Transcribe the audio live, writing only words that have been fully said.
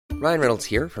Ryan Reynolds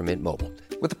here from Mint Mobile.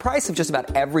 With the price of just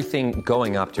about everything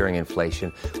going up during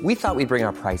inflation, we thought we'd bring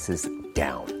our prices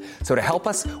down. So to help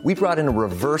us, we brought in a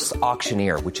reverse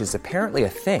auctioneer, which is apparently a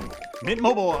thing. Mint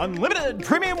Mobile Unlimited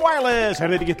Premium Wireless. How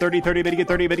to get 30, 30, bit to get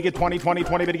 30, bit to get 20, 20,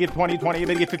 20, bit to get 20, 20,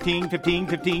 bit to get 15, 15,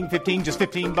 15, 15, just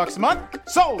 $15 a month?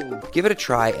 Sold! Give it a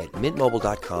try at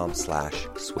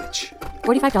mintmobile.com/switch.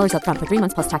 $45 up front for 3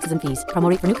 months plus taxes and fees. Promo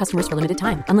rate for new customers for limited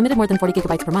time. Unlimited more than 40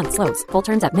 gigabytes per month. Slows full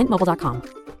terms at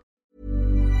mintmobile.com.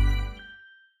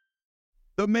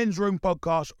 The Men's Room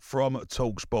podcast from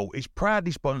TalkSport is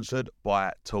proudly sponsored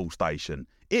by Toolstation.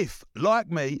 If,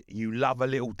 like me, you love a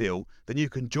little deal, then you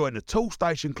can join the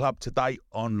Toolstation Club today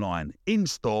online,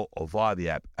 in-store or via the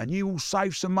app, and you will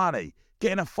save some money,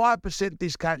 getting a 5%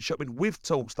 discount shopping with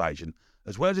Toolstation,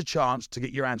 as well as a chance to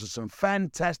get your hands on some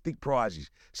fantastic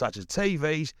prizes, such as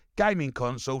TVs, gaming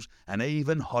consoles, and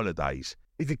even holidays.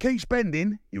 If you keep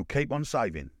spending, you'll keep on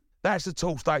saving. That's the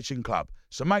Toolstation Club,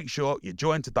 so make sure you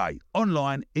join today,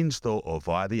 online, in-store or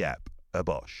via the app. A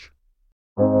Bosch.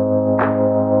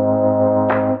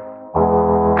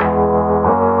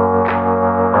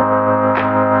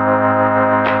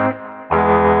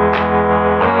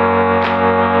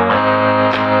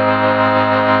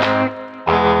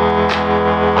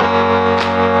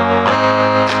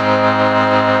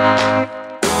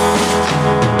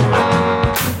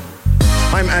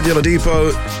 I'm Adi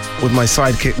Oladipo with my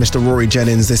sidekick, Mr. Rory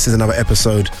Jennings. This is another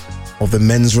episode of The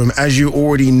Men's Room. As you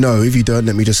already know, if you don't,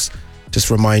 let me just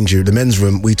remind you, The Men's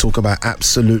Room, we talk about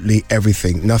absolutely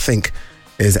everything. Nothing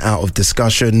is out of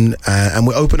discussion, and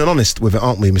we're open and honest with it,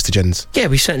 aren't we, Mr. Jennings? Yeah,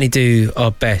 we certainly do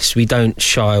our best. We don't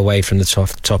shy away from the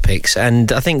topics,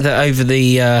 and I think that over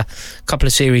the couple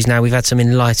of series now, we've had some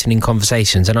enlightening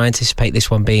conversations, and I anticipate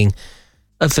this one being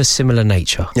of a similar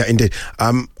nature. Yeah, indeed.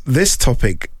 This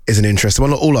topic is an interesting one.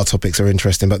 Not all our topics are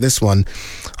interesting, but this one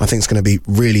I think is going to be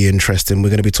really interesting. We're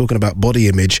going to be talking about body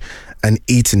image and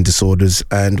eating disorders,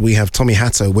 and we have Tommy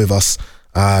Hatto with us.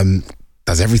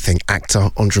 Does everything: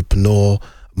 actor, entrepreneur,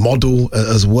 model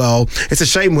as well. It's a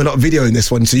shame we're not videoing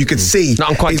this one so you can see. No,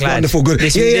 I'm quite glad. Wonderful, good.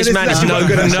 This man is no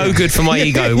good for my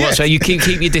ego. Yeah. So you keep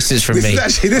your distance from me.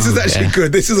 This is actually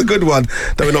good. This is a good one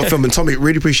that we're not filming. Tommy,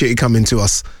 really appreciate you coming to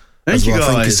us. Thank you, guys.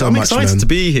 Thank you so I'm much, excited man. to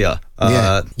be here.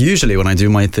 Usually when I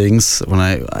do my things, when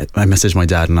I message my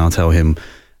dad and I'll tell him,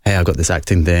 hey, I've got this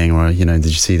acting thing, or, did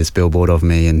you see this billboard of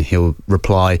me? And he'll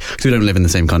reply, because we don't live in the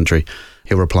same country,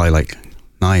 he'll reply like,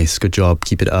 nice, good job,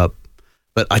 keep it up.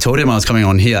 But I told him I was coming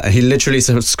on here, and he literally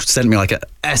sent me like an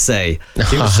essay.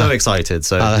 He was so excited.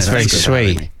 So that's very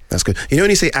sweet. That's good. When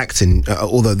you say acting,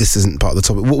 although this isn't part of the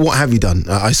topic, what have you done?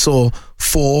 I saw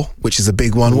 4, which is a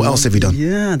big one. What else have you done?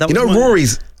 Yeah, that was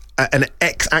Rory's an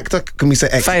ex-actor. Can we say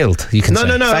ex? Failed, you can say.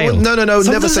 No, failed. No,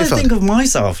 never say failed. I think of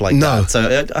myself like that.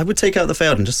 So I would take out the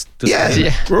failed and just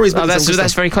yeah. Rory's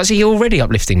that's very close. You're already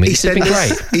uplifting me. It's been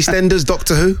great. EastEnders,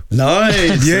 Doctor Who.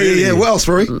 Nice. Yeah. What else,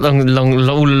 Rory?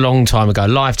 Long time ago,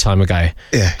 lifetime ago.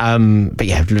 Yeah. But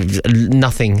yeah,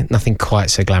 nothing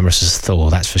quite so glamorous as Thor.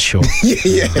 That's for sure.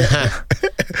 yeah.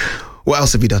 What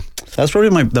else have you done?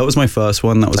 That was my first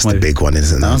one. That's the big one,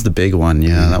 isn't it? That was the big one,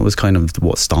 yeah. That was kind of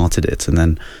what started it. And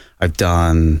then I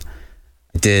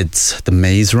did the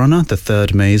Maze Runner, the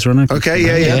third Maze Runner.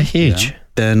 Okay, yeah. Huge. Yeah.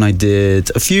 Then I did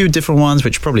a few different ones,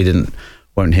 which probably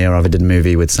won't hear of. I did a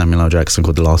movie with Samuel L. Jackson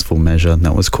called The Last Full Measure, and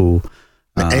that was cool.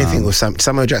 Anything with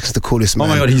Samuel Jackson's the coolest man. Oh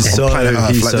my God, he's so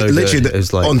literally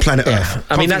good. On planet Earth.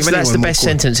 I mean, that's the best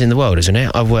sentence in the world, isn't it?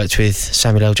 I've worked with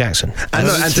Samuel L. Jackson. And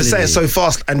to say it so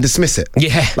fast and dismiss it.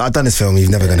 Yeah. I've done this film, you've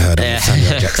never going to heard of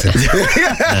Samuel L. Jackson.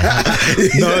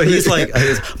 No, he's like,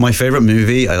 my favourite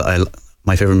movie,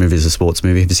 my favourite movie is a sports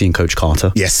movie. Have you seen Coach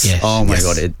Carter? Yes. Oh my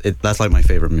God, that's like my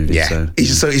favourite movie. Yeah. So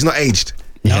He's not aged.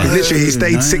 No, he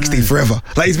stayed 60 forever.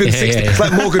 Like he's been 60. It's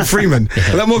like Morgan Freeman.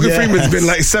 Like Morgan Freeman's been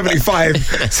like 75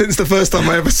 since the first time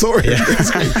I ever saw him.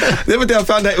 The other day I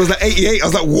found out it was like 88. I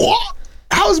was like, what?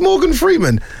 How's Morgan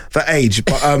Freeman that age?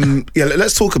 But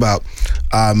let's talk about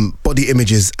body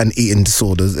images and eating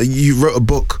disorders. You wrote a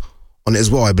book on it as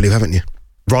well, I believe, haven't you?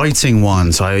 Writing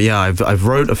one. So I've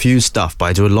wrote a few stuff, but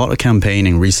I do a lot of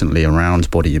campaigning recently around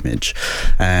body image,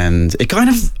 and it kind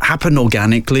of happened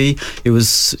organically. It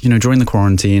was, during the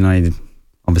quarantine,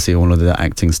 obviously all of the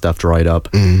acting stuff dried up,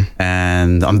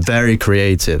 and I'm very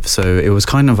creative. So it was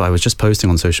I was just posting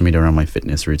on social media around my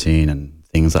fitness routine and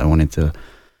things that I wanted to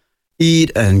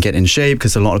eat and get in shape,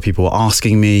 because a lot of people were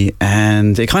asking me,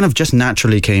 and it kind of just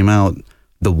naturally came out.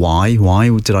 The why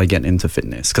did I get into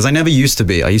fitness? Because I never used to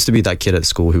be. I used to be that kid at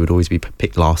school who would always be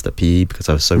picked last at PE because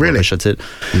I was so rubbish at it.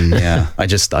 Yeah, I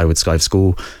would skive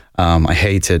school. I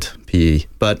hated PE.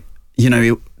 But,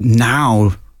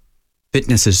 now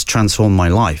fitness has transformed my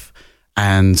life.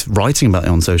 and writing about it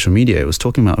on social media, it was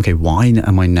talking about, okay, why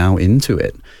am I now into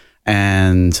it?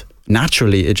 And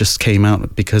naturally, it just came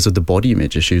out because of the body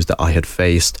image issues that I had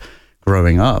faced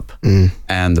growing up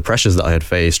and the pressures that I had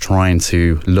faced trying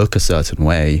to look a certain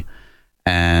way,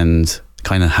 and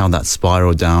kind of how that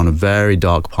spiraled down a very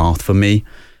dark path for me,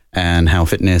 and how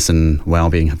fitness and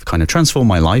well-being have kind of transformed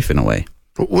my life in a way.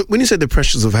 When you say the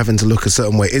pressures of having to look a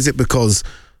certain way, is it because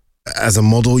as a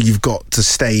model you've got to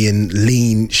stay in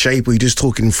lean shape, or are you just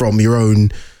talking from your own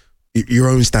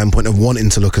standpoint of wanting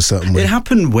to look a certain way? It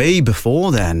happened way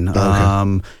before then.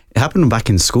 Okay. It happened back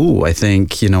in school. I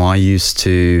think, I used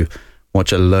to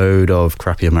watch a load of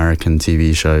crappy American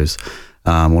TV shows,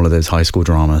 all of those high school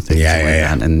drama things.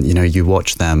 Yeah. And, you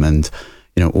watch them and,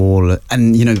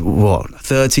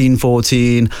 13,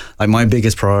 14, like my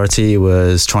biggest priority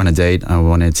was trying to date. I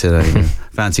wanted to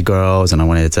fancy girls, and I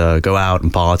wanted to go out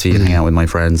and party and hang out with my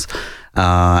friends.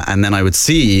 And then I would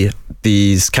see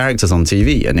these characters on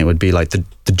TV, and it would be like the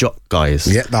jock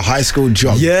guys. Yeah, the high school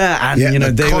jock. Yeah, and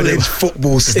the they college would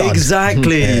football stud.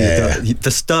 Exactly, Yeah.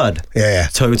 the stud. Yeah.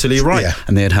 Totally right. Yeah.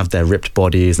 And they'd have their ripped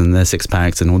bodies and their six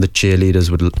packs, and all the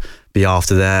cheerleaders would be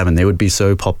after them, and they would be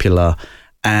so popular.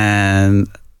 And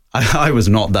I was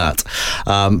not that.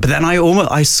 But then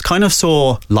I kind of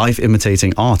saw life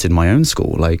imitating art in my own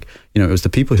school. Like, it was the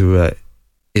people who were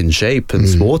in shape and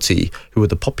sporty who were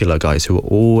the popular guys, who were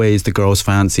always, the girls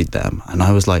fancied them. And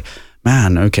I was like,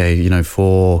 man, okay,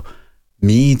 for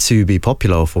me to be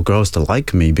popular, for girls to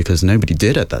like me, because nobody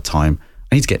did at that time,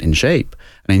 I need to get in shape.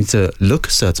 And I need to look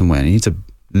a certain way. I need to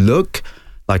look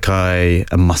like I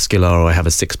am muscular, or I have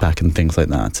a six pack and things like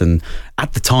that. And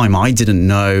at the time, I didn't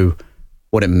know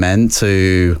what it meant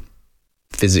to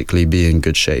physically be in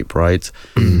good shape, right?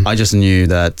 I just knew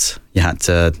that you had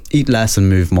to eat less and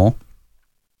move more.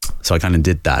 So I kind of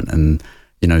did that. And,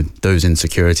 those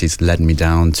insecurities led me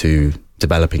down to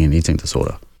developing an eating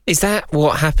disorder. Is that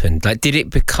what happened? Like, did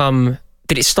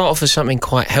it start off as something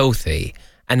quite healthy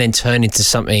and then turn into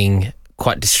something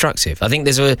quite destructive? I think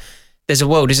there's a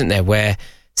world, isn't there, where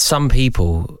some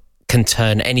people can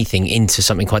turn anything into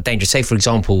something quite dangerous. Say, for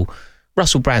example,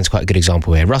 Russell Brand's quite a good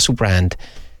example here. Russell Brand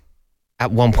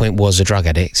at one point was a drug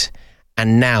addict,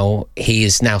 and now he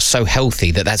is now so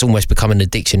healthy that that's almost become an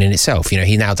addiction in itself.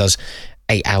 He now does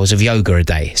 8 hours of yoga a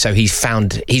day. So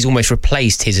he's almost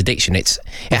replaced his addiction. It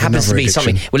happens to be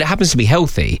addiction. it happens to be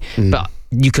healthy, but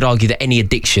you could argue that any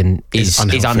addiction is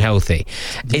unhealthy.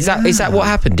 Is that what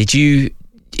happened?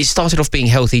 It started off being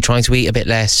healthy, trying to eat a bit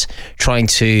less, trying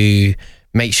to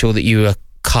make sure that you were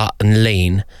cut and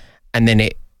lean, and then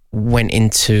it went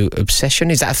into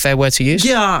obsession. Is that a fair word to use?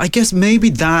 Yeah, I guess maybe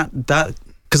that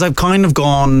because I've kind of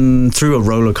gone through a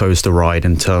roller coaster ride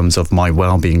in terms of my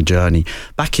well-being journey.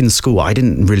 Back in school, I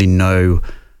didn't really know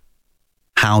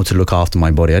how to look after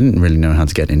my body. I didn't really know how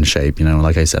to get in shape.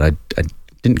 Like I said, I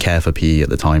didn't care for PE at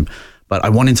the time, but I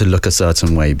wanted to look a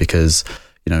certain way because,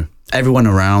 everyone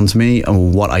around me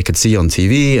and what I could see on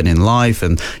TV and in life.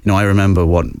 And, I remember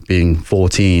being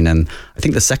 14, and I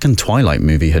think the second Twilight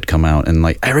movie had come out, and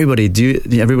like everybody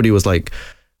was like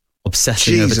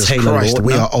obsessing over Taylor Lautner.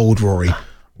 We are old, Rory.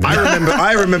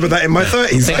 I remember that in my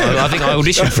 30s. I think I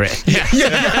auditioned for it.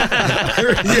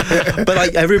 But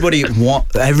like everybody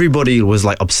was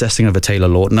like obsessing over Taylor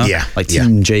Lautner, like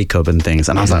Team Jacob and things.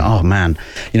 And I was like, oh man,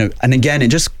 and again, it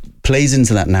just plays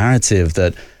into that narrative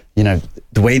that,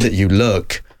 the way that you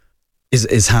look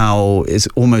is how is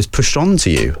almost pushed onto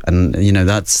you, and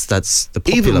that's the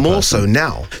popular even more person. so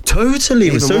now. Totally,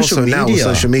 Even with more social so media. now with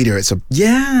social media, it's a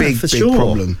big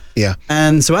problem. Yeah,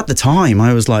 and so at the time,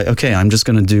 I was like, okay, I'm just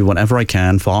going to do whatever I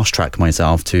can, fast track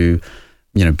myself to,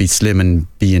 be slim and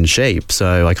be in shape.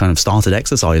 So I kind of started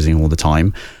exercising all the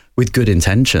time with good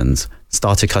intentions.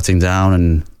 Started cutting down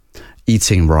and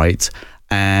eating right,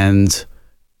 and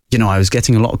I was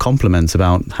getting a lot of compliments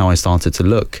about how I started to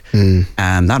look.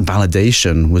 And that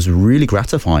validation was really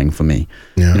gratifying for me.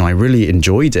 Yeah. I really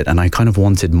enjoyed it, and I kind of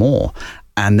wanted more.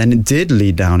 And then it did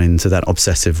lead down into that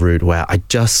obsessive route where I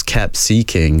just kept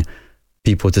seeking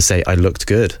people to say I looked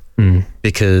good,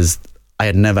 because I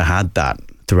had never had that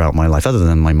throughout my life, other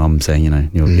than my mum saying,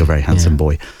 you're a very handsome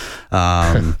boy.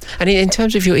 And in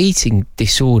terms of your eating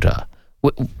disorder,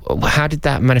 how did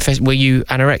that manifest? Were you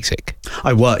anorexic?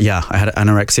 I had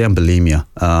anorexia and bulimia.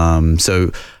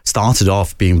 So started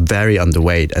off being very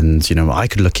underweight, and I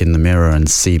could look in the mirror and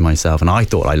see myself, and I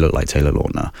thought I looked like Taylor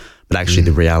Lautner, but actually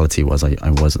the reality was I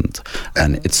wasn't.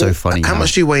 And it's so funny. How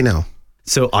much do you weigh now?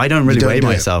 So I don't really weigh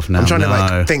myself now. I'm trying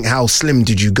to think, how slim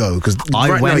did you go? Because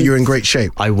now you're in great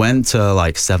shape. I went to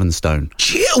like 7 stone.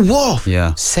 Whoa!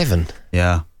 Yeah. 7?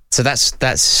 Yeah. So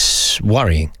that's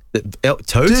worrying.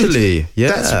 Totally. Dude,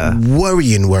 yeah. That's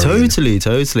worrying.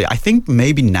 Totally. I think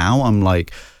maybe now I'm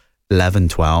like 11,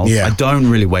 12. Yeah. I don't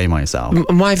really weigh myself.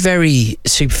 My very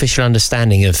superficial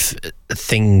understanding of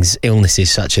things,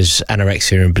 illnesses such as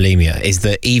anorexia and bulimia, is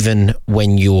that even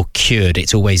when you're cured,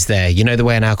 it's always there. You know the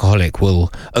way an alcoholic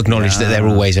will acknowledge that they're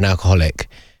always an alcoholic.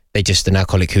 They're just an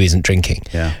alcoholic who isn't drinking.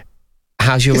 Yeah.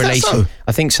 How's your Is that relation? so?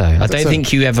 I think so. I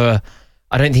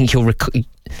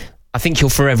think you're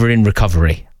forever in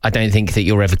recovery. I don't think that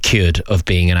you're ever cured of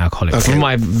being an alcoholic, from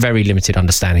my very limited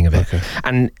understanding of it. Okay.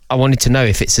 And I wanted to know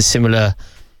if it's a similar,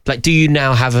 like, do you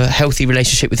now have a healthy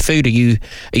relationship with food? Are you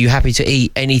happy to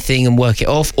eat anything and work it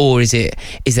off, or is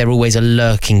there always a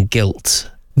lurking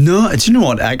guilt? No, do you know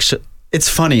what? Actually, it's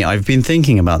funny. I've been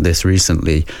thinking about this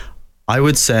recently. I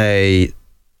would say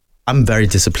I'm very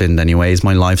disciplined anyways.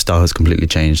 My lifestyle has completely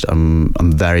changed. I'm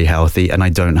very healthy and I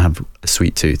don't have a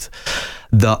sweet tooth.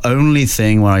 The only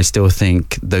thing where I still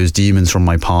think those demons from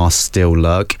my past still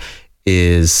lurk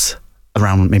is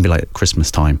around maybe like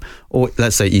Christmas time, or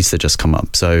let's say Easter just come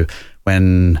up. So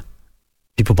when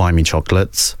people buy me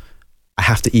chocolates, I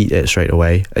have to eat it straight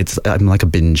away. I'm like a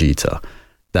binge eater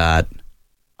that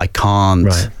I can't,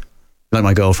 like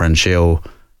my girlfriend, she'll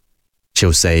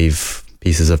save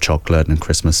pieces of chocolate and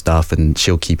Christmas stuff, and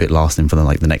she'll keep it lasting for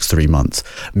the next 3 months.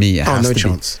 Me, it has no to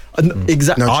chance.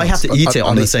 Exactly. No I have to eat it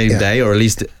on the same day, or at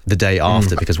least the day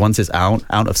after, because once it's out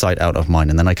of sight, out of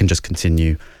mind, and then I can just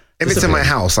continue. If it's in my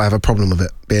house, I have a problem with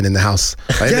it being in the house.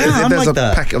 Like, if there's a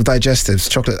packet of digestives,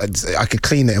 chocolate, I could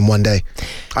clean it in one day.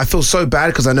 I feel so bad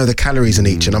because I know the calories in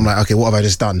each, and I'm like, okay, what have I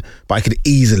just done? But I could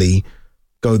easily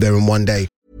go there in one day.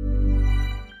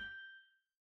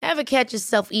 Ever catch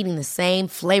yourself eating the same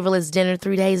flavorless dinner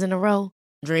 3 days in a row?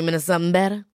 Dreaming of something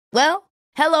better? Well,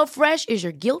 HelloFresh is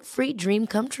your guilt-free dream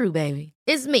come true, baby.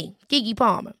 It's me, Keke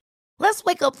Palmer. Let's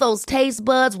wake up those taste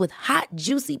buds with hot,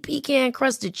 juicy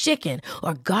pecan-crusted chicken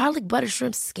or garlic butter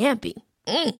shrimp scampi.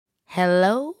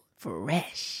 Hello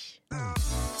Fresh.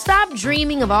 Stop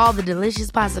dreaming of all the delicious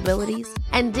possibilities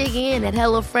and dig in at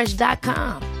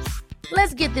HelloFresh.com.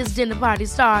 Let's get this dinner party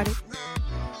started.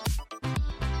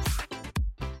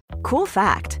 Cool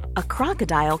fact, a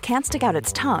crocodile can't stick out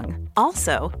its tongue.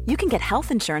 Also, you can get health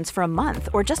insurance for a month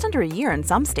or just under a year in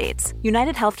some states.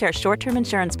 United Healthcare short-term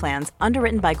insurance plans,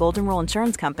 underwritten by Golden Rule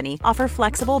Insurance Company, offer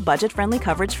flexible, budget-friendly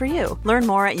coverage for you. Learn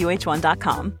more at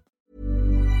uh1.com.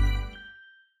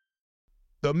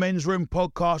 The Men's Room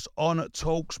podcast on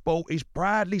TalkSport is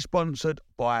proudly sponsored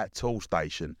by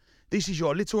Toolstation. This is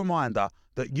your little reminder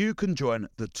that you can join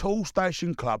the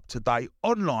Toolstation Club today,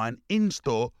 online,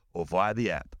 in-store, or via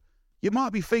the app. You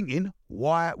might be thinking,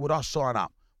 why would I sign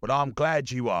up? Well, I'm glad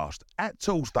you asked. At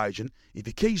Toolstation, if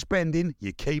you keep spending,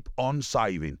 you keep on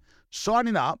saving.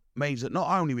 Signing up means that not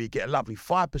only will you get a lovely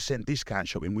 5% discount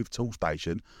shopping with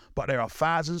Toolstation, but there are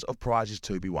thousands of prizes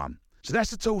to be won. So that's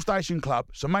the Toolstation Club,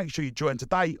 so make sure you join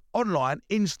today, online,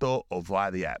 in-store, or via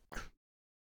the app.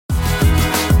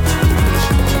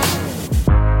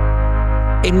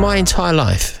 In my entire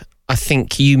life, I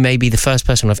think you may be the first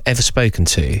person I've ever spoken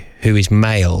to who is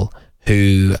male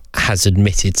who has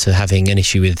admitted to having an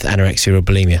issue with anorexia or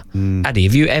bulimia. Addy,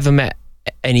 have you ever met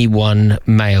anyone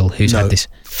male who's had this?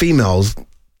 Females,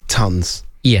 tons.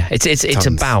 Yeah, it's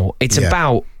about,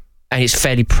 and it's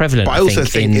fairly prevalent. But I also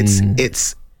think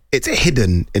it's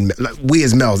hidden in, like, we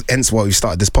as males, hence why we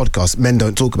started this podcast. Men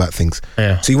don't talk about things,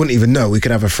 so you wouldn't even know. We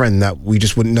could have a friend that we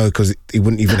just wouldn't know because he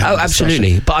wouldn't even have. Oh,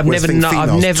 absolutely. But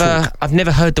I've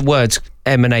never heard the words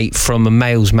emanate from a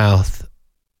male's mouth,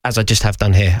 as I just have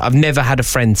done here. I've never had a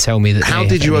friend tell me that. How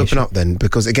did you open up then?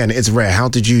 Because again, it's rare. How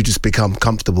did you just become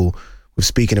comfortable with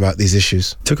speaking about these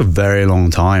issues? It took a very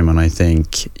long time, and I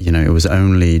think it was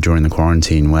only during the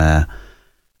quarantine where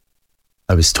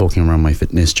I was talking around my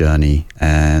fitness journey,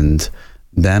 and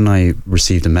then I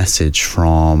received a message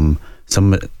from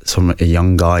a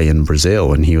young guy in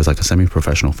Brazil, and he was like a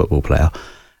semi-professional football player,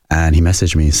 and he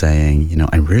messaged me saying,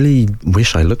 I really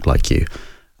wish I looked like you,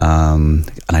 and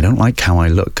I don't like how I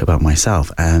look about myself.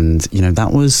 And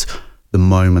that was the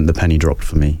moment the penny dropped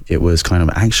for me. It was kind of,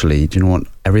 actually, do you know what,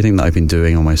 everything that I've been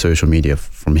doing on my social media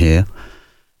from here,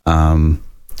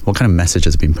 what kind of message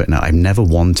has been putting out? I've never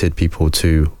wanted people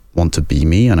to want to be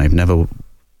me, and I've never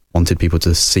wanted people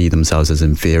to see themselves as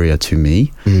inferior to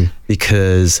me,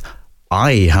 because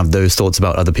I have those thoughts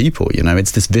about other people.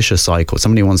 It's this vicious cycle.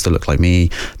 Somebody wants to look like me,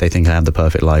 they think I have the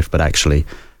perfect life, but actually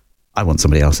I want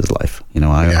somebody else's life.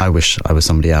 I wish I was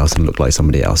somebody else and looked like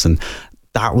somebody else. And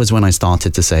that was when I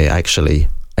started to say, actually,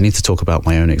 I need to talk about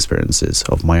my own experiences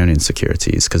of my own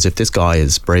insecurities, because if this guy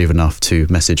is brave enough to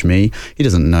message me, he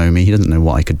doesn't know me, he doesn't know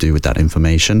what I could do with that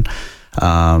information,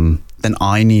 then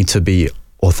I need to be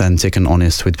authentic and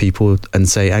honest with people and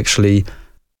say, actually,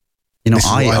 you know, This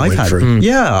is what I I've went had, through.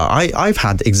 I've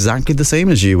had exactly the same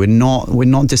as you. We're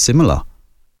not dissimilar.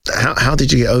 How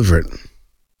did you get over it?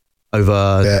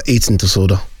 Over Eating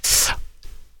disorder.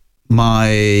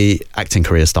 my acting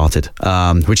career started,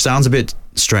 which sounds a bit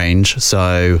strange.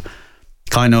 So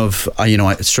kind of,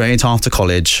 straight after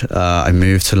college, I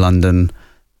moved to London,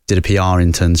 did a PR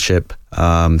internship,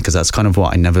 because that's kind of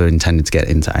what I never intended to get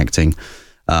into acting.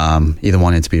 Either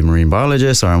wanted to be a marine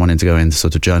biologist or I wanted to go into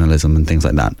sort of journalism and things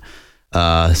like that.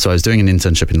 So I was doing an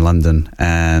internship in London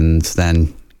and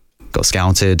then got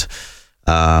scouted,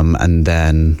 and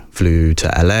then flew to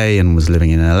LA and was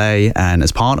living in LA. And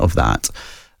as part of that,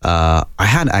 I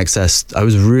had access. I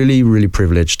was really, really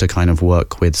privileged to kind of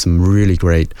work with some really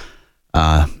great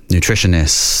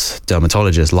nutritionists,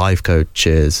 dermatologists, life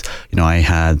coaches. You know, I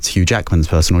had Hugh Jackman's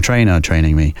personal trainer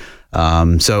training me.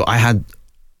 So I had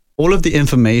all of the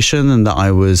information that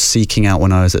I was seeking out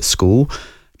when I was at school,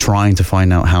 trying to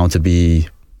find out how to be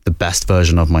the best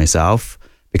version of myself.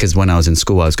 Because when I was in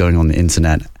school, I was going on the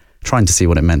internet, trying to see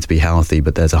what it meant to be healthy,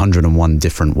 but there's 101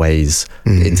 different ways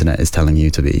the internet is telling you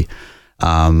to be.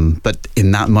 But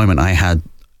in that moment, I had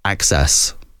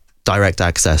direct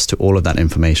access to all of that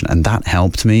information. And that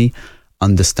helped me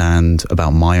understand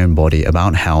about my own body,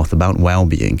 about health, about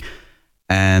well-being.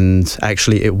 And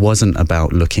actually, it wasn't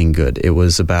about looking good. It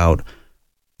was about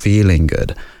feeling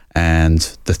good and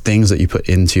the things that you put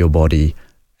into your body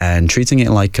and treating it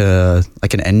like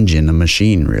an engine, a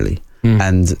machine, really.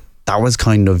 And that was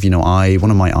kind of,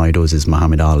 one of my idols is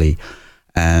Muhammad Ali.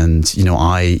 And,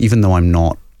 even though I'm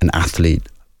not an athlete,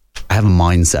 I have a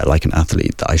mindset like an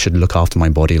athlete, that I should look after my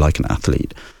body like an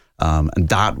athlete. And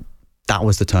that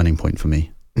was the turning point for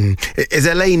me. Is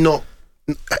LA not...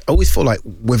 I always feel like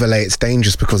with LA it's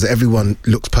dangerous because everyone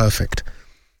looks perfect.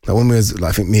 Like when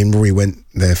I think me and Rory went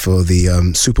there for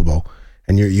the Super Bowl,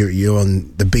 and you're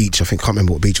on the beach. I can't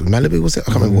remember what beach it was. Malibu, was it?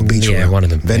 I can't remember what beach. Yeah, one of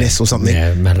them. Venice or something.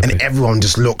 Yeah, Malibu. And everyone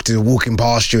just looked, they're walking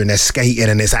past you, and they're skating,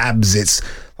 and it's abs. It's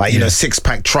like six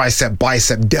pack, tricep,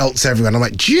 bicep, delts everywhere. And I'm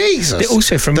like, Jesus.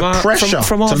 Also, from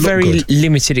our very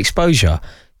limited exposure,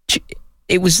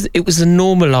 it was the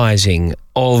normalising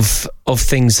of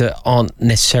things that aren't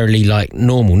necessarily like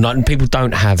normal. People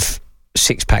don't have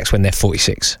six packs when they're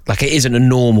 46. Like, it isn't a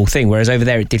normal thing, whereas over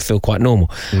there it did feel quite normal.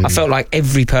 I felt like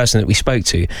every person that we spoke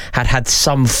to had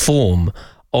some form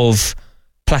of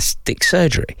plastic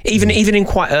surgery, even in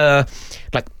quite a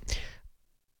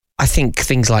I think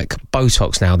things like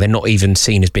Botox now, they're not even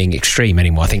seen as being extreme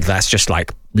anymore. I think that's just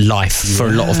like life for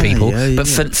a lot of people. But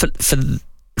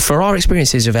for our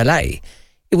experiences of LA,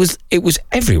 it was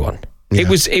everyone. Yeah.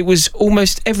 It was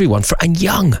almost everyone, and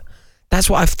young. That's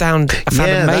what I found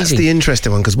amazing. That's the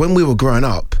interesting one, because when we were growing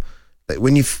up,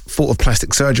 when you thought of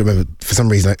plastic surgery, I remember for some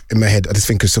reason in my head I just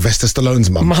think of Sylvester Stallone's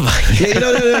mum. Mother.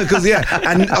 No, because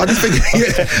and I just think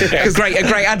a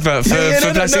great advert for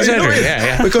plastic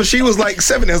surgery. Because she was like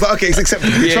 70. I was like, okay, it's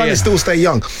acceptable. You're trying to still stay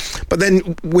young, but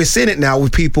then we're seeing it now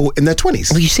with people in their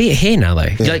 20s. Well, you see it here now, though.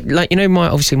 Yeah. Like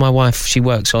my wife, she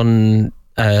works on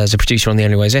as a producer on The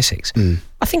Only Way is Essex.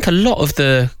 I think a lot of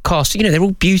the cast, they're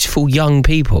all beautiful young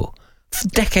people,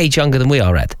 decades younger than we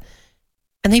are, Ed,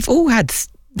 and they've all had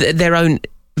their own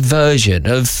version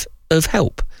of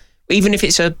help, even if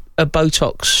it's a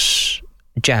Botox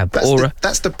jab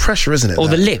that's the pressure, isn't it? Or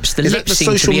the lips. The lips the seem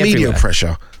social to be media everywhere.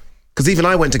 pressure. Because even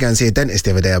I went to go and see a dentist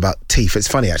the other day about teeth. It's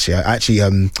funny actually. I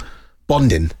actually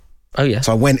bonding. Oh yeah.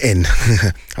 So I went in.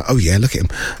 Oh yeah, look at him,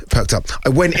 perked up. I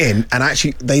went in and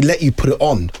actually they let you put it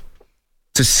on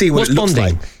to see what it looks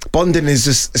bonding? like. Bonding is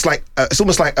just it's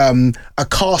almost like a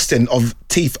casting of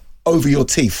teeth over your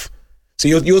teeth. So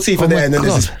your teeth are there, and then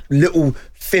there's this little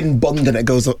thin bonding that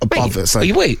goes above it. So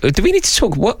wait, do we need to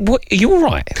talk? What are you all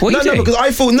right? What are you doing? No, because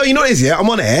I thought, you know what it is, yeah? I'm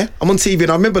on air, I'm on TV,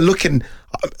 and I remember looking,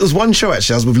 there was one show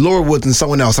actually, I was with Laura Woods and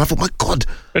someone else, and I thought, my God.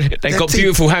 They've got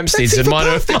beautiful Hampsteads and mine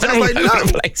are all over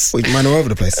the place. Wait, mine are all over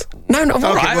the place? No, not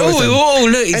all right. Oh,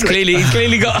 look, he's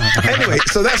clearly got... Anyway,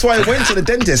 so that's why I went to the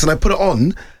dentist and I put it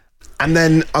on, and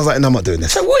then I was like, no, I'm not doing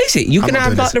this. So what is it? You're going to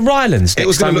have like the Rylands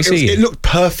next time we see you? It looked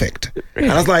perfect. Really?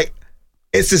 And I was like,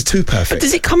 it's just too perfect. But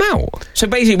does it come out? So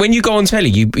basically, when you go on telly,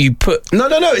 you put... No,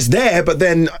 it's there, but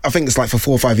then I think it's like for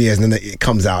 4 or 5 years, and then it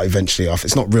comes out eventually off.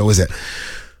 It's not real, is it?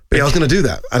 But yeah, I was going to do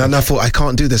that, and then I thought, I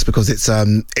can't do this because it's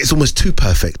almost too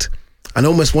perfect. And I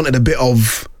almost wanted a bit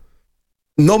of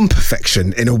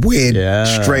non-perfection in a weird,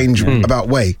 strange about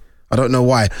way. I don't know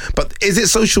why. But is it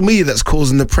social media that's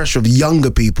causing the pressure of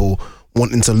younger people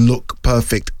wanting to look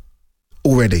perfect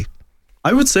already?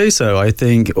 I would say so. I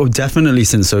think definitely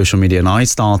since social media, and I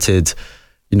started,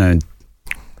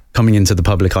 coming into the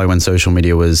public eye when social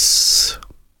media was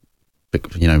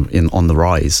on the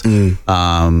rise.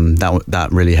 That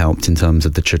really helped in terms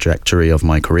of the trajectory of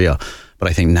my career. But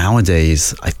I think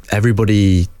nowadays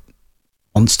everybody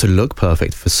wants to look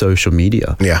perfect for social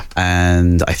media. Yeah.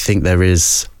 And I think there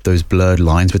is those blurred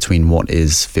lines between what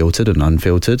is filtered and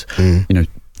unfiltered.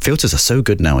 Filters are so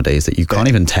good nowadays that you can't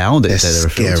even tell that they're a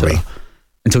filter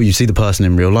until you see the person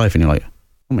in real life and you're like,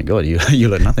 oh my God, you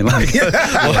look nothing like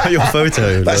your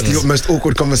photo. That's the most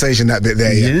awkward conversation, that bit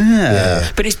there.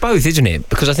 Yeah. But it's both, isn't it?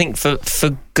 Because I think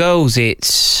for girls,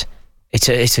 it's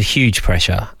a huge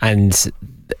pressure, and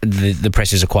the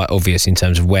pressures are quite obvious in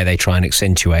terms of where they try and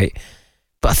accentuate.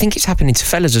 But I think it's happening to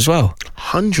fellas as well.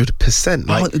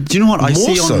 100%. Do you know what I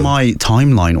see on my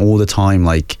timeline all the time?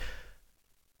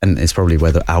 And it's probably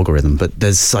where the algorithm, but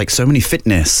there's like so many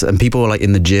fitness and people are like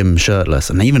in the gym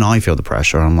shirtless, and even I feel the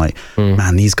pressure. I'm like,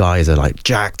 man, these guys are like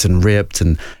jacked and ripped,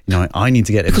 and I need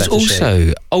to get in better shape. Because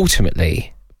also,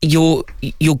 ultimately, you're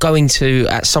going to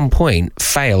at some point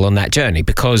fail on that journey,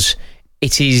 because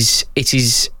it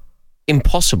is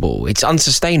impossible. It's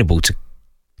unsustainable to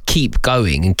keep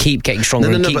going and keep getting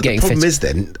stronger and keep but getting the problem fitter. is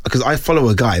then, because I follow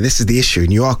a guy, this is the issue,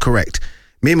 and you are correct.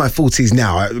 Me in my 40s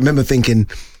now, I remember thinking,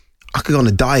 I could go on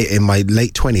a diet in my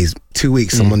late 20s, 2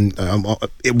 weeks,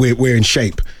 we're in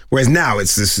shape. Whereas now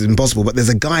it's impossible. But there's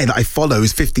a guy that I follow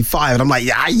who's 55, and I'm like,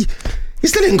 yeah, you're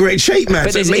still in great shape, man.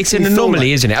 But So it's an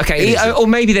anomaly, isn't it? Okay, or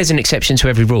maybe there's an exception to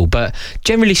every rule. But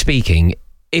generally speaking,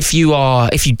 if you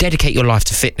dedicate your life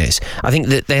to fitness, I think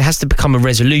that there has to become a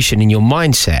resolution in your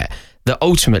mindset that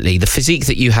ultimately the physique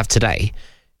that you have today,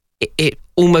 it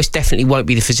almost definitely won't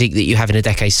be the physique that you have in a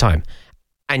decade's time.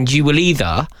 And you will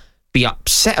either be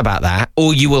upset about that,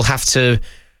 or you will have to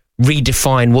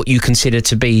redefine what you consider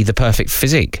to be the perfect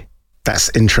physique.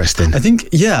 That's interesting. I think,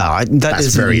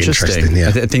 that's very interesting. Yeah.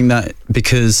 I think that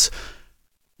because,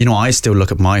 I still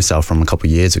look at myself from a couple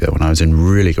of years ago when I was in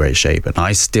really great shape, and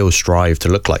I still strive to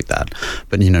look like that.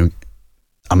 But,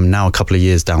 I'm now a couple of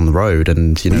years down the road,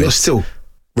 and, you're still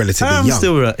relatively young.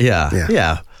 Still,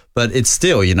 yeah. But it's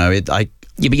still,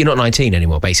 Yeah, but you're not 19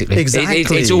 anymore, basically.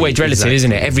 Exactly. It's always relative,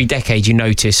 isn't it? Every decade you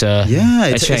notice a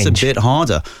change. It's a bit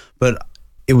harder. But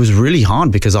it was really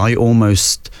hard because I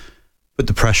almost put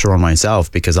the pressure on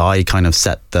myself, because I kind of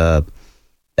set the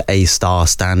A-star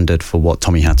standard for what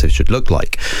Tommy Hatto should look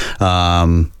like.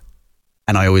 And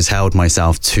I always held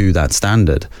myself to that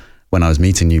standard. When I was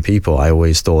meeting new people, I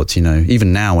always thought,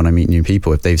 even now when I meet new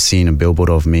people, if they've seen a billboard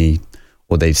of me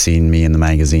or they've seen me in the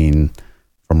magazine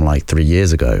from like 3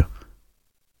 years ago,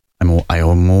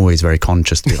 I'm always very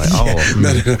conscious to be like,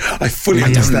 no, I fully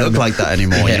understand. Don't look like that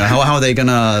anymore. How are they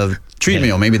gonna treat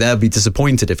me? Or maybe they'll be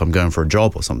disappointed if I'm going for a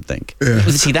job or something. Yeah.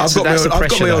 See, I've got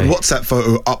my old WhatsApp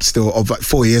photo up still of like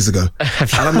 4 years ago,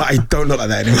 and I'm like, I don't look like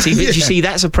that anymore. See, but you see,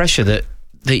 that's a pressure that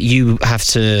you have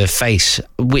to face,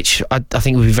 which I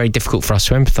think would be very difficult for us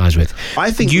to empathise with.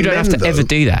 I think you don't have to ever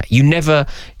do that. You never.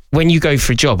 When you go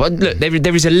for a job, look,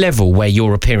 there is a level where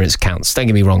your appearance counts. Don't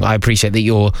get me wrong. I appreciate that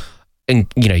you're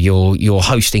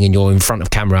hosting and you're in front of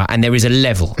camera, and there is a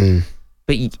level.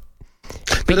 But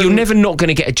you're never not going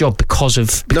to get a job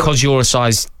because you're a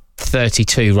size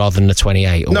 32 rather than a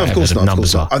 28 or of course the not.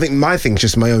 numbers are. I think my thing's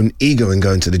just my own ego in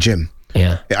going to the gym.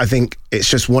 Yeah. I think it's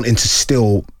just wanting to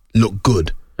still look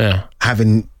good. Yeah.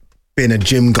 Having been a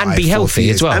gym guy and be healthy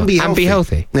as well. And be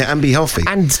healthy. Yeah, and be healthy.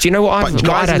 And do you know what But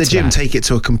guys in the gym take it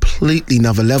to a completely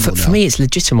another level. For me, it's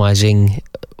legitimising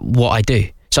what I do.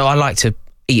 So I like to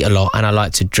eat a lot and I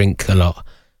like to drink a lot.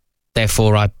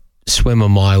 Therefore, I swim a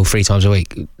mile 3 times a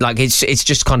week. Like it's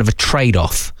just kind of a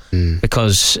trade-off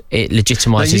because it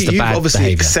legitimises the bad behaviour. You've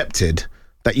obviously accepted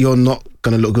that you're not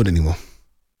going to look good anymore.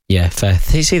 Yeah, fair.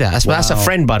 You see that? That's a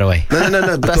friend, by the way.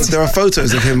 No, because there are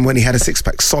photos of him when he had a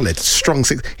six-pack, solid, strong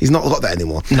six. He's not got that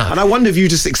anymore. No. And I wonder if you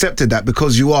just accepted that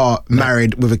because you are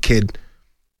married with a kid.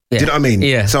 Yeah. Do you know what I mean?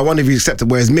 Yeah. So I wonder if you accepted,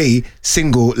 whereas me,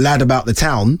 single, lad about the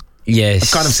town, yes.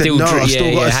 I've kind of said, no, I've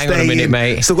still got to stay. Hang on a minute,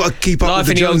 mate. Still got to keep up Life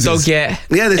with the in the Joneses. old dog yet.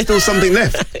 Yeah, there's still something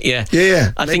left.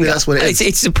 Yeah. I think that's what it is.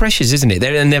 It's the pressures, isn't it?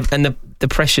 And the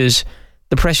pressures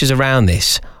around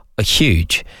this are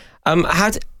huge.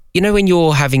 When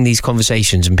you're having these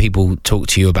conversations and people talk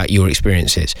to you about your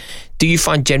experiences, do you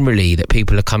find generally that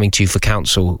people are coming to you for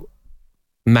counsel,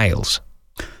 males?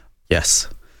 Yes,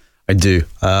 I do.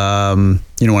 When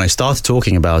I started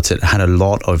talking about it, I had a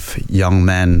lot of young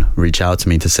men reach out to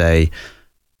me to say,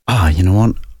 you know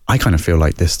what? I kind of feel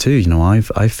like this too.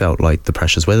 I felt like the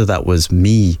pressures, whether that was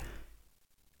me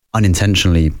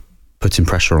unintentionally putting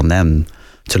pressure on them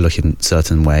to look in a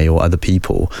certain way or other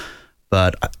people.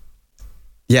 But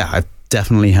I've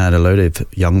definitely had a load of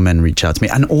young men reach out to me,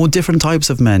 and all different types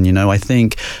of men. I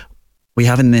think we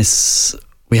have in this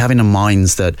we have in our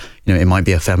minds that, you know, it might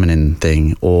be a feminine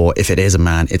thing, or if it is a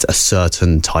man, it's a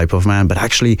certain type of man. But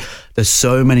actually, there's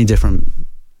so many different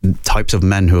types of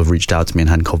men who have reached out to me and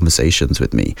had conversations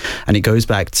with me. And it goes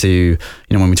back to, you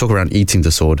know, when we talk around eating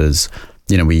disorders,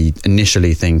 you know, we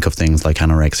initially think of things like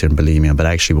anorexia and bulimia, but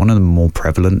actually one of the more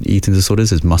prevalent eating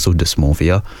disorders is muscle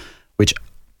dysmorphia, which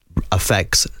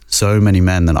affects so many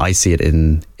men that I see it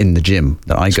in the gym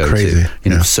that I go to.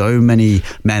 You know, so many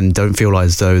men don't feel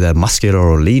as though they're muscular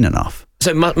or lean enough.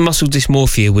 So muscle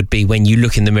dysmorphia would be when you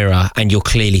look in the mirror and you're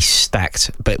clearly stacked,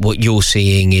 but what you're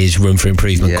seeing is room for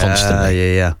improvement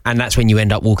constantly. Yeah. And that's when you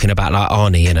end up walking about like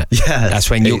Arnie, innit? Yeah. That's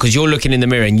when because you're looking in the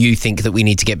mirror and you think that we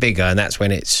need to get bigger, and that's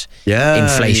when it's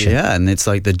inflation. Yeah, and it's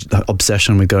like the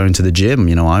obsession with going to the gym.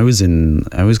 You know, I was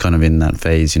kind of in that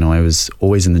phase. You know, I was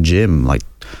always in the gym, like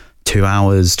 2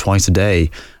 hours twice a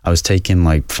day. I was taking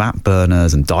like fat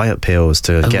burners and diet pills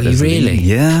to get us really? lean.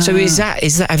 Yeah. So is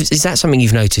that something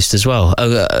you've noticed as well?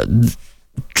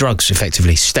 Drugs,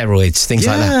 effectively, steroids, things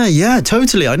like that. Yeah,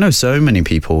 totally. I know so many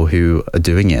people who are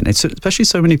doing it. It's especially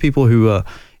so many people who are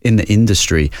in the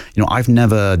industry. You know,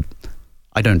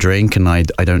 I don't drink and I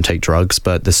don't take drugs,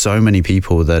 but there's so many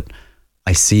people that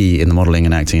I see in the modeling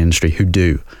and acting industry who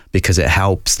do, because it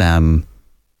helps them,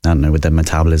 I don't know, with their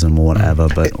metabolism or whatever.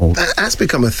 But that's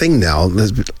become a thing now.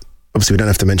 Obviously, we don't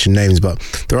have to mention names, but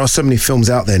there are so many films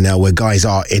out there now where guys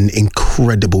are in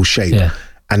incredible shape. Yeah.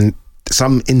 And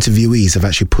some interviewees have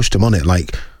actually pushed them on it.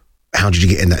 Like, how did you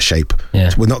get in that shape? Yeah.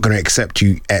 So we're not going to accept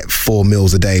you at 4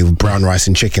 meals a day with brown rice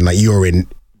and chicken. Like, you're in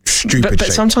stupid shape.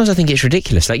 But sometimes I think it's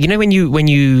ridiculous. Like, you know, when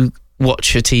you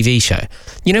watch a TV show,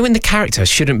 you know, when the character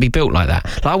shouldn't be built like that.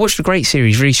 Like, I watched a great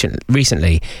series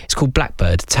recently. It's called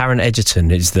Blackbird. Taron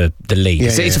Egerton is the lead.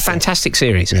 It's a fantastic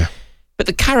series. Yeah. But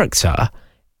the character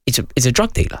is a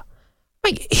drug dealer.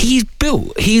 Like, he's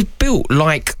built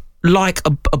like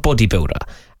a bodybuilder.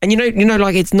 And you know,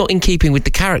 like, it's not in keeping with the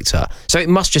character. So it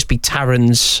must just be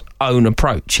Taron's own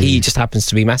approach. He just happens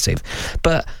to be massive.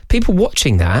 But people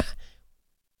watching that,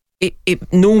 it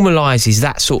normalizes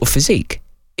that sort of physique.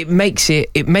 It makes it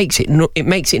normal.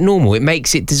 It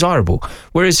makes it desirable.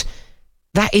 Whereas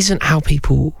that isn't how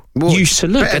people used to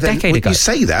look a decade ago. You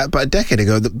say that, but a decade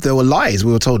ago, there were lies.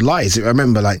 We were told lies. I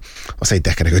remember, like, I'll say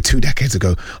decade ago, 2 decades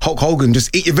ago, Hulk Hogan,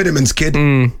 just eat your vitamins, kid.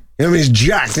 You know, he's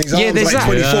jacked and his arms like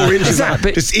 24 inches. Like,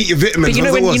 just eat your vitamins. But you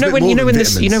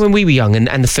know when we were young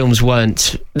and the films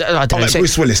weren't, I don't know. Like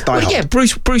Bruce Willis, Die Hard. Yeah,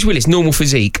 Bruce Willis, normal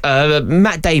physique.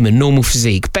 Matt Damon, normal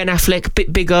physique. Ben Affleck,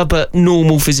 bit bigger but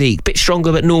normal physique. Bit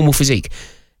stronger but normal physique.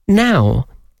 Now,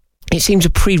 it seems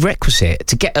a prerequisite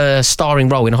to get a starring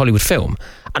role in a Hollywood film,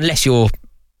 unless you're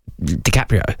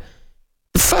DiCaprio.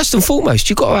 First and foremost,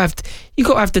 you got to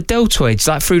have the deltoids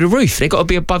like through the roof. They got to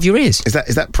be above your ears. Is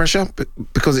that pressure?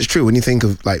 Because it's true when you think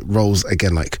of like roles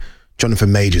again, like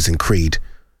Jonathan Majors in Creed,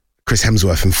 Chris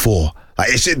Hemsworth in Thor. Like,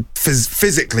 it's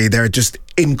physically, they're just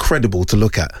incredible to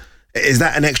look at. Is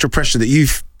that an extra pressure that you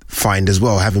find as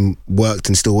well, having worked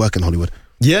and still work in Hollywood?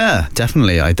 Yeah,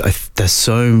 definitely. There's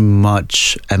so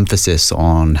much emphasis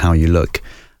on how you look,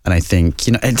 and I think,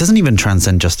 you know, it doesn't even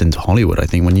transcend just into Hollywood. I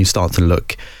think when you start to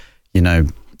look, you know,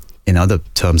 in other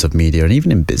terms of media and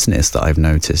even in business, that I've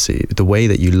noticed, the way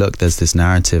that you look, there's this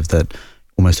narrative that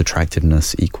almost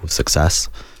attractiveness equals success.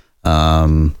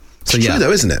 It's true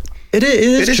though, isn't it? It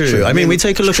is true. I mean, we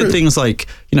take a look at things like,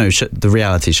 you know, the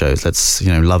reality shows. Let's, you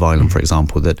know, Love Island, for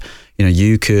example, that, you know,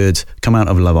 you could come out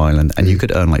of Love Island and you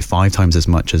could earn like 5 times as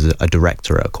much as a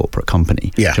director at a corporate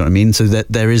company. Yeah. Do you know what I mean? So that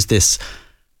there is this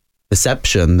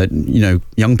perception that, you know,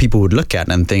 young people would look at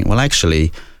and think, well,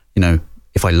 actually, you know,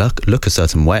 if I look a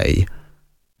certain way,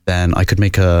 then I could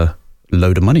make a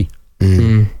load of money.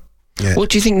 Yeah. What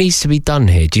do you think needs to be done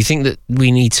here? Do you think that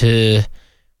we need to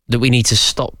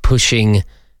stop pushing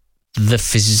the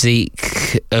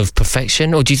physique of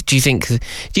perfection, or do you think?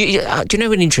 Do you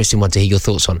know an interesting one to hear your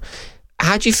thoughts on?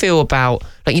 How do you feel about,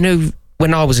 like, you know,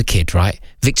 when I was a kid, right?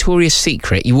 Victoria's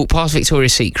Secret. You walk past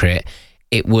Victoria's Secret,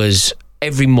 it was.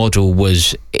 Every model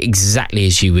was exactly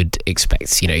as you would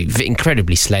expect. You know,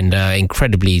 incredibly slender,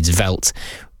 incredibly svelte,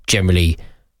 generally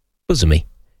bosomy.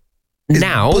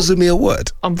 Now, bosomy a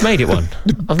word? I've made it one.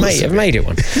 I've made it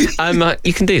one.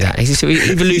 You can do that. It's an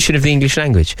evolution of the English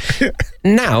language.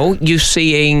 Now you're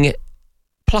seeing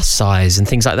plus size and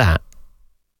things like that.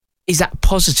 Is that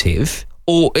positive,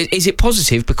 or is it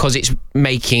positive because it's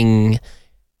making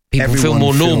people feel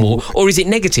more normal, or is it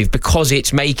negative because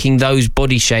it's making those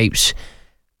body shapes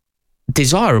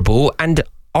desirable, and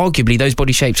arguably those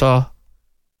body shapes are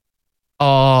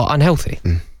unhealthy?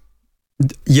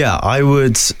 Yeah, I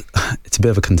would. It's a bit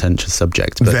of a contentious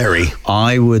subject, but very.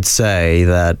 I would say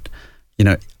that, you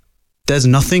know, there's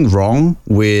nothing wrong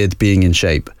with being in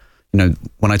shape. You know,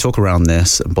 when I talk around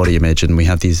this body image and we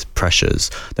have these pressures,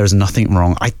 there's nothing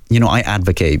wrong. I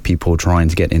advocate people trying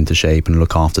to get into shape and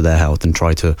look after their health and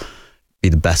try to be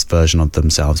the best version of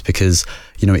themselves, because,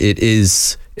 you know, it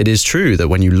is true that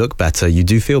when you look better, you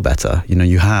do feel better. You know,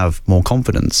 you have more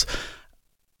confidence.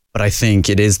 But I think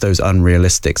it is those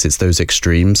unrealistics, it's those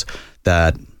extremes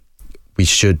that we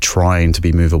should try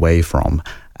to move away from.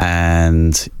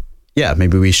 And yeah,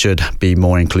 maybe we should be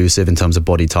more inclusive in terms of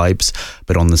body types,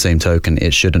 but on the same token,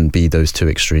 it shouldn't be those two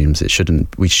extremes.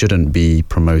 We shouldn't be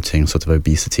promoting sort of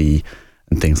obesity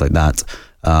and things like that.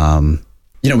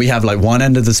 You know, we have like one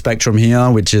end of the spectrum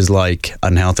here, which is like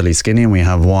unhealthily skinny, and we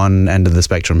have one end of the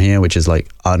spectrum here, which is like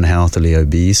unhealthily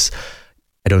obese.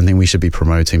 I don't think we should be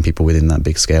promoting people within that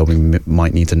big scale. We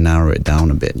might need to narrow it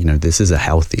down a bit. You know, this is a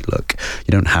healthy look.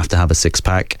 You don't have to have a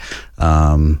six-pack.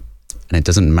 And it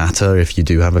doesn't matter if you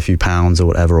do have a few pounds or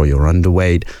whatever, or you're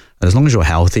underweight. As long as you're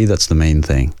healthy, that's the main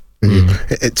thing.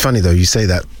 It's funny though, you say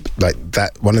that, like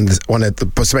that one of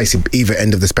the so basically either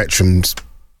end of the spectrum's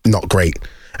not great.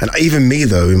 And even me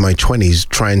though, in my 20s,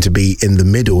 trying to be in the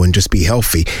middle and just be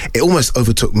healthy, it almost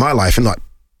overtook my life. And like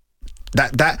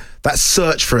that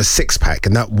search for a six-pack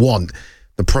and that want,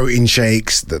 the protein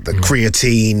shakes, the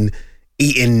creatine,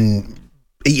 eating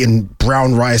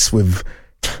brown rice with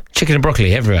chicken and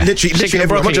broccoli everywhere. Literally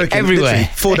everywhere.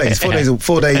 4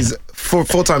 days,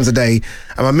 four times a day.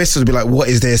 And my missus would be like, what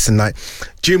is this? And like,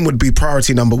 gym would be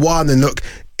priority number one. And look,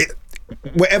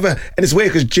 whatever. And it's weird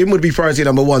because gym would be priority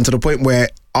number one to the point where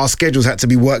our schedules had to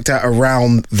be worked out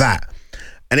around that.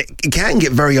 And it can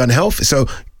get very unhealthy. So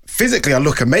physically, I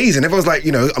look amazing. Everyone's like,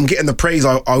 you know, I'm getting the praise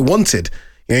I wanted.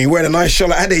 You know, you're wearing a nice shirt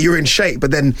like, you're in shape. But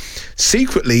then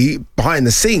secretly, behind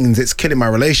the scenes, it's killing my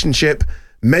relationship.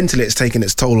 Mentally, it's taking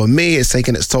its toll on me. It's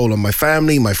taking its toll on my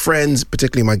family, my friends,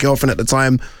 particularly my girlfriend at the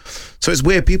time. So it's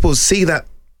weird. People see that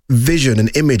vision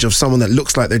and image of someone that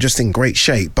looks like they're just in great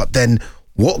shape, but then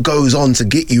what goes on to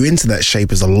get you into that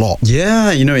shape is a lot.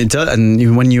 Yeah, you know, it does.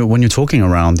 And when you're talking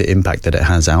around the impact that it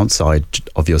has outside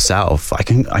of yourself, I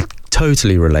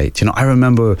totally relate. You know, I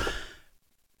remember,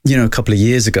 you know, a couple of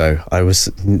years ago, there was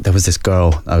this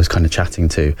girl I was kind of chatting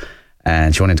to,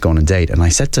 and she wanted to go on a date. And I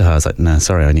said to her, I was like, no,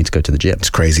 sorry, I need to go to the gym. It's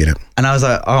crazy, isn't it? And I was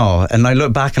like, oh, and I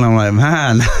look back and I'm like,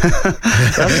 man,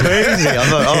 that's crazy.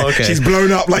 I'm like, oh, okay. She's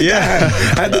blown up like that.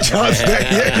 I had the chance.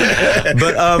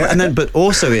 Yeah. But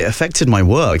also it affected my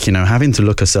work, you know, having to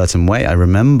look a certain way. I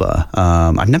remember,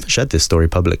 I've never shared this story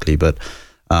publicly, but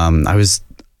I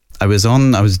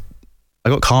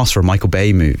got cast for a Michael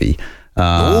Bay movie.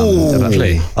 Bad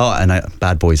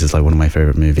Boys is like one of my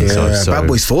favorite movies. Yeah, so Bad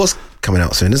Boys 4's coming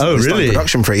out soon, isn't it? Oh, really?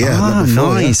 Production for it, yeah.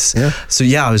 Nice. Yeah. So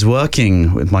yeah, I was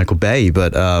working with Michael Bay,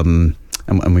 but and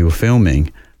we were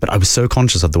filming, but I was so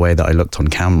conscious of the way that I looked on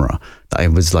camera that I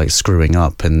was like screwing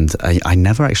up, and I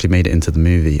never actually made it into the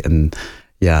movie. And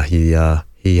yeah,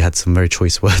 he had some very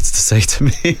choice words to say to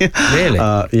me. Really?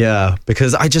 Yeah,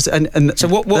 because I just and so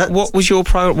what was your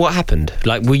priority? What happened?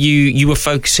 Like, were you were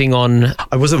focusing on?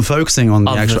 I wasn't focusing on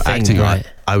the actual acting. Right?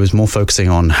 I was more focusing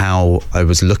on how I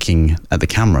was looking at the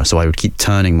camera. So I would keep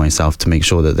turning myself to make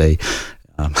sure that they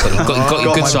got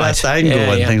your good my side. Best angle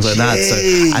and things like that. So,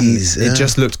 and it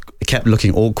just kept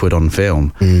looking awkward on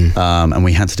film, and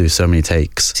we had to do so many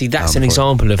takes. See, that's an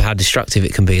example of how destructive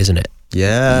it can be, isn't it?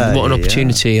 Yeah, what an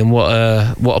opportunity and what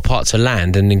a part to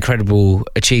land, an incredible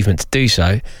achievement to do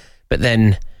so. But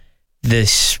then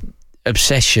this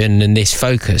obsession and this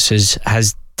focus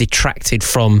has detracted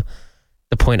from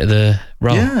the point of the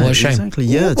role. Yeah, what a shame. Exactly.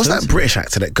 Yeah, what's that British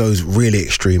actor that goes really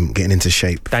extreme, getting into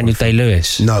shape? Daniel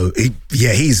Day-Lewis. No,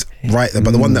 he's right there,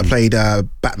 but the one that played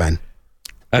Batman.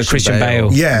 Christian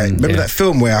Bale. Yeah, remember that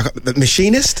film where The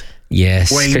Machinist?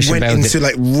 Yes, where he Christian went Bale into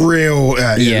like real,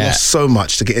 lost so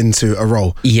much to get into a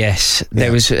role. Yes,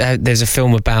 there's a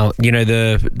film about, you know,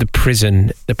 the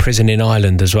prison in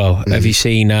Ireland as well. Have you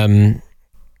seen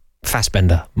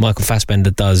Fassbender? Michael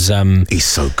Fassbender does. He's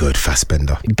so good,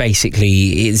 Fassbender.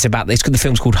 Basically, the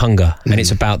film's called Hunger, and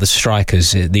it's about the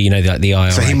strikers. The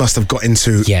IRA. So he must have got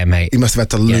into. Yeah, mate. He must have had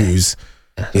to lose.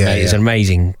 Yeah, it's an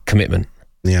amazing commitment.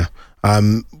 Yeah.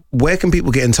 Where can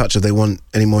people get in touch if they want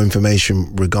any more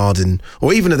information regarding,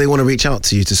 or even if they want to reach out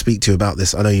to you to speak to you about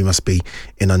this? I know you must be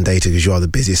inundated because you are the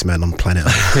busiest man on planet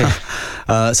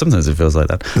Earth. Sometimes it feels like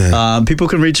that. Yeah. People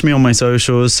can reach me on my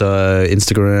socials,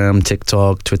 Instagram,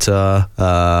 TikTok, Twitter,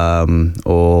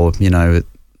 or, you know.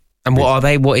 And what are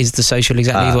they? What is the social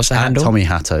exactly? What's the handle? Tommy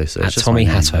Hatto. So it's Tommy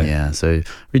Hatto. Yeah, so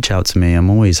reach out to me. I'm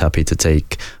always happy to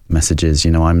take messages.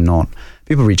 You know,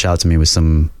 people reach out to me with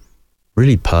some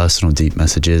really personal, deep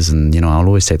messages, and, you know, I'll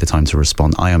always take the time to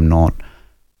respond. I am not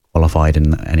qualified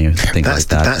in anything like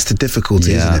that. That's the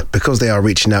difficulty, isn't it? Because they are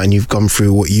reaching out and you've gone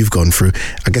through what you've gone through.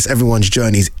 I guess everyone's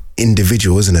journey is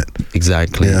individual, isn't it?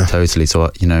 Exactly, totally.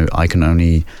 So, I can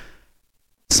only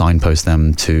signpost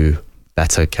them to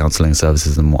better counselling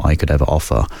services than what I could ever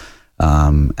offer.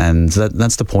 And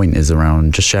that's the point, is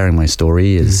around just sharing my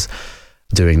story, is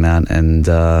doing that, and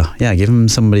giving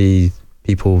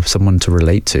someone to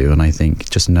relate to. And I think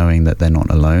just knowing that they're not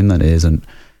alone, that it isn't,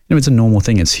 it's a normal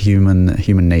thing. It's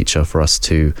human nature for us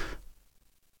to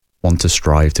want to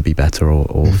strive to be better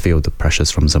or feel the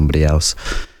pressures from somebody else.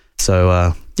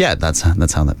 So that's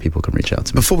how that people can reach out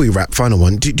to me. Before we wrap, final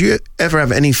one, do you ever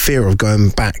have any fear of going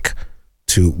back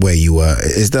to where you were?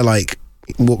 Is there, like,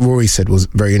 what Rory said was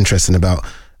very interesting about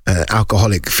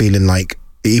alcoholic feeling like,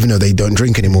 even though they don't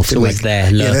drink anymore, it's always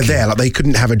there. Yeah, they're there. Like, they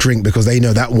couldn't have a drink because they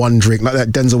know that one drink, like that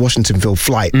Denzel Washington film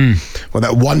Flight, or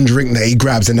that one drink that he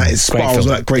grabs and that is spirals.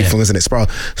 That great film, isn't it? Spiral.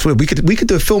 So we could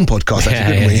do a film podcast,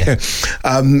 actually,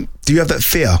 couldn't we? Do you have that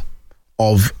fear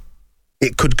of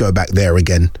it could go back there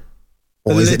again?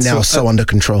 Or is it now so under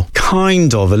control?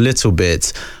 Kind of, a little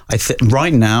bit. I think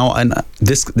right now, and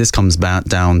this comes back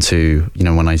down to,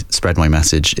 when I spread my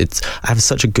message, I have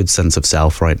such a good sense of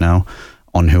self right now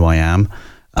on who I am.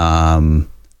 And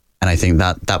I think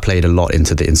that played a lot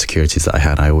into the insecurities that I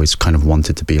had. I always kind of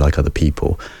wanted to be like other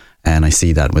people. And I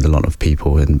see that with a lot of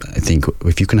people. And I think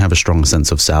if you can have a strong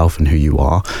sense of self and who you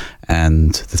are,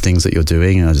 and the things that you're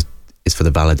doing is for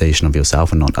the validation of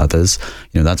yourself and not others,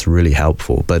 that's really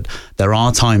helpful. But there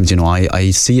are times,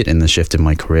 I see it in the shift in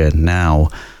my career now.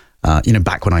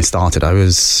 Back when I started, I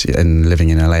was living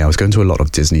in LA, I was going to a lot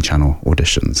of Disney Channel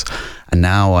auditions. And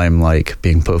now I'm like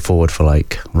being put forward for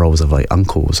like roles of like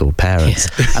uncles or parents.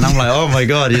 And I'm like, oh my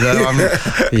God,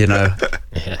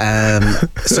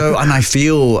 so, and I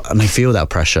feel that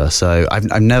pressure. So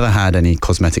I've never had any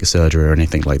cosmetic surgery or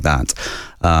anything like that.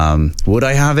 Would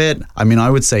I have it? I mean, I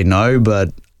would say no, but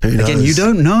again, you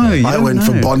don't know. I went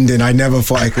for bonding. I never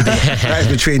thought I could do that. That is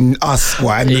between us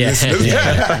and the listeners.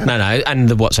 No, and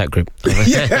the WhatsApp group.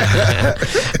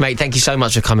 Mate, thank you so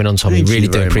much for coming on, Tommy. Really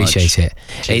do appreciate it.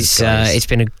 It's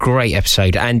been a great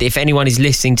episode. And if anyone is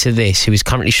listening to this who is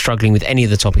currently struggling with any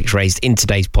of the topics raised in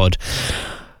today's pod,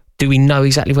 do we know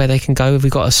exactly where they can go? Have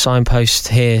we got a signpost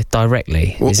here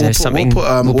directly? We'll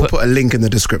put a link in the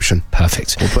description.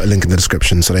 Perfect. We'll put a link in the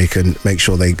description so they can make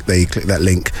sure they click that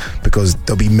link, because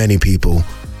there'll be many people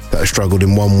that have struggled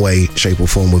in one way, shape or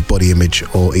form with body image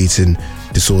or eating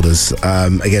disorders.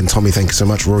 Again, Tommy, thank you so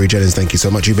much. Rory Jennings, thank you so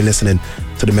much. You've been listening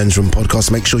to the Men's Room podcast.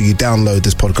 Make sure you download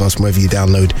this podcast from wherever you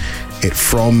download it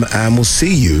from, and we'll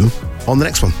see you on the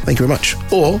next one. Thank you very much.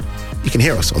 Or you can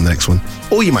hear us on the next one,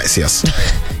 or you might see us.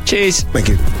 Cheers. Thank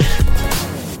you.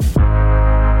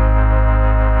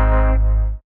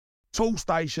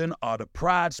 Toolstation are the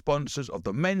proud sponsors of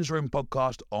the Men's Room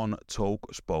podcast on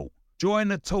Talk Sport. Join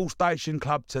the Toolstation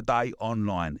Club today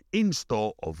online,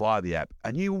 in-store or via the app,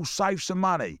 and you will save some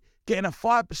money, getting a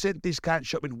 5% discount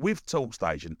shopping with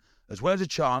Toolstation, as well as a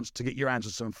chance to get your hands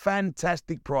on some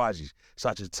fantastic prizes,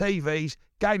 such as TVs,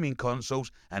 gaming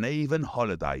consoles, and even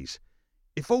holidays.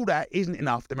 If all that isn't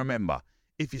enough, then remember,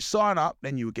 if you sign up,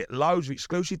 then you will get loads of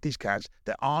exclusive discounts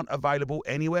that aren't available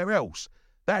anywhere else.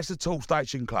 That's the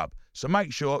Toolstation Club, so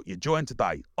make sure you join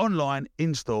today, online,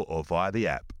 in-store or via the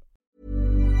app.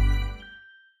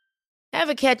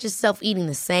 Ever catch yourself eating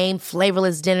the same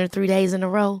flavorless dinner 3 days in a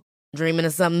row? Dreaming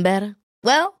of something better?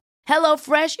 Well,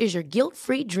 HelloFresh is your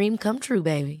guilt-free dream come true,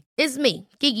 baby. It's me,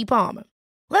 Keke Palmer.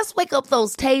 Let's wake up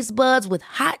those taste buds with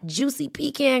hot, juicy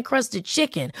pecan-crusted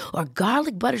chicken or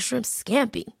garlic butter shrimp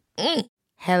scampi.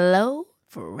 Hello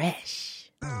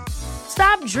Fresh.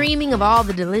 Stop dreaming of all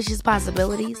the delicious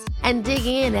possibilities and dig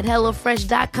in at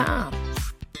HelloFresh.com.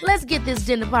 Let's get this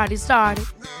dinner party started.